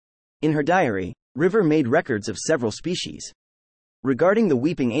In her diary, River made records of several species. Regarding the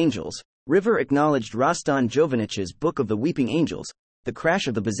Weeping Angels, River acknowledged Rostan Jovanich's Book of the Weeping Angels, the crash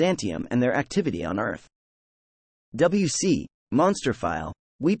of the Byzantium and their activity on Earth. W.C. Monster File,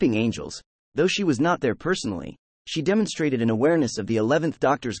 Weeping Angels. Though she was not there personally, she demonstrated an awareness of the 11th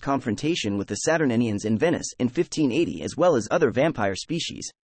Doctor's confrontation with the Saturninians in Venice in 1580 as well as other vampire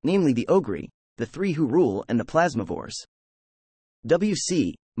species, namely the Ogre, the Three Who Rule and the Plasmavores.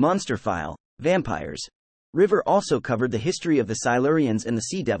 W.C. Monster File, Vampires. River also covered the history of the Silurians and the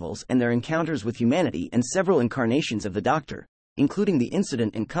Sea Devils and their encounters with humanity and several incarnations of the Doctor, including the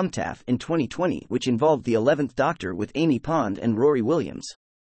incident in Cumtaff in 2020 which involved the 11th Doctor with Amy Pond and Rory Williams.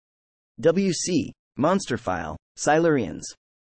 W.C. Monster File, Silurians.